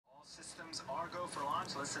our go for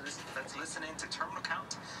launch. Let's listen in to terminal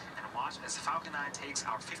count and watch as Falcon 9 takes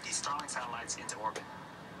our 50 Starlink satellites into orbit.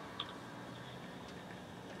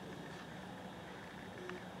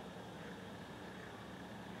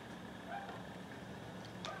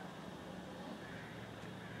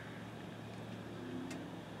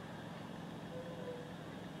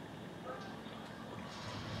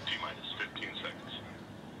 T-minus 15 seconds.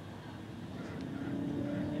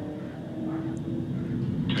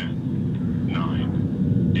 10,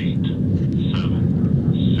 9, 8, 7,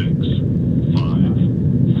 6, 5,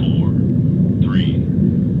 4, 3,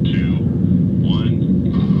 2, 1,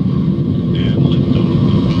 and liftoff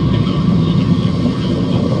of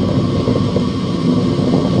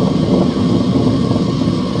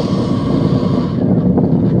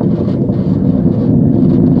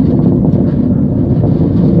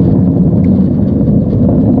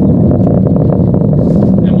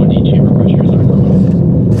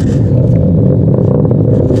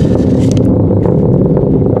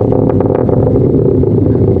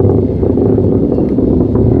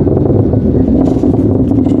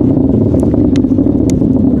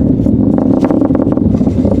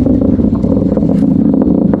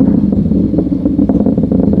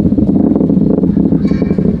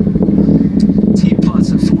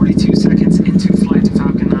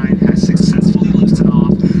Falcon 9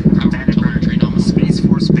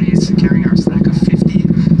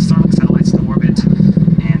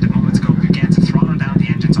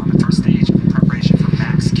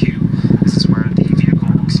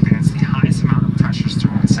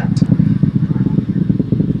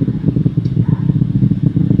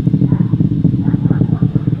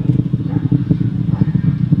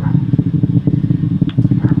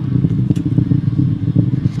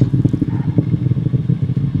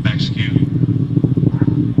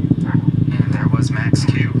 Max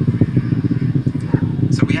Q.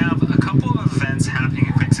 So we have a couple of events happening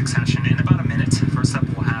in quick succession in about a minute. First up,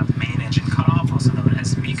 we'll have main engine cutoff, also known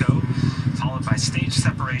as MECO, followed by stage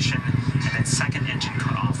separation, and then second engine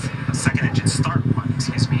cutoff, second engine start one,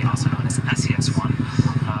 excuse me, also known as SES1.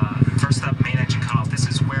 First up, main engine cutoff. This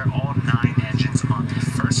is where all 9 engines on the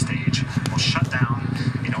first stage will shut down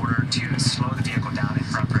in order to slow the vehicle down in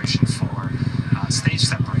preparation for stage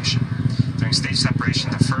separation. During stage separation,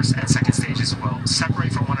 the first and second stages will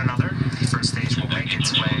separate from one another. The first stage will make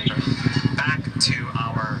its way back to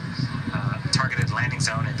our targeted landing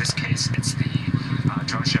zone. In this case, it's the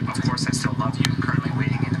drone ship, Of Course I Still Love You, currently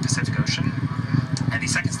waiting in the Pacific Ocean. And the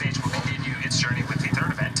second stage will continue its journey with the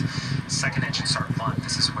third event, second engine start 1.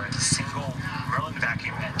 This is where the single Merlin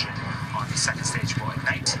vacuum engine on the second stage will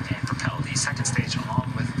ignite and propel the second stage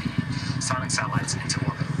along with the Starlink satellites into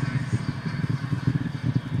orbit.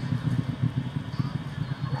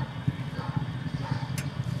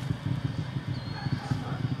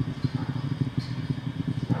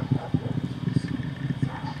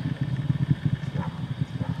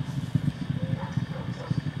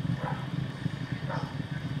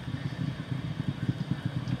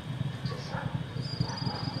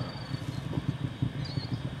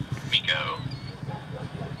 MECO.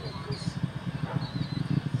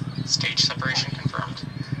 Stage separation confirmed.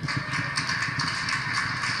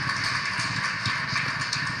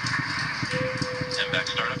 MVAC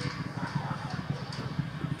startup.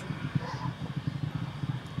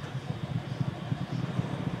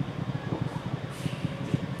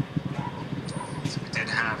 So we did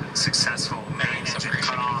have successful main engine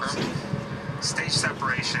cutoff, stage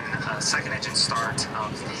separation, second engine start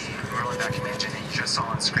of the Merlin vacuum engine, and you just saw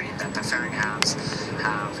on screen that the fairing halves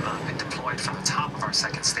have been deployed from the top of our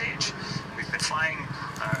second stage. We've been flying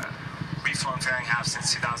reflown fairing halves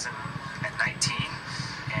since 2019,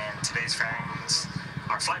 and today's fairings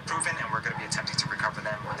are flight proven, and we're going to be attempting to recover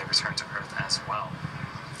them when they return to Earth as well.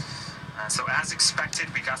 So as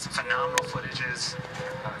expected, we got some phenomenal footage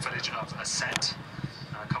of ascent.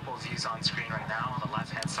 A couple of views on screen right now. On the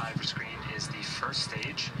left-hand side of your screen is the first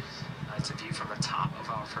stage. It's a view from the top of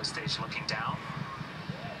our first stage looking down.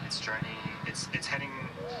 It's heading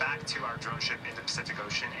back to our drone ship in the Pacific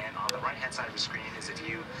Ocean, and on the right-hand side of your screen is a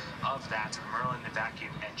view of that Merlin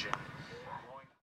vacuum engine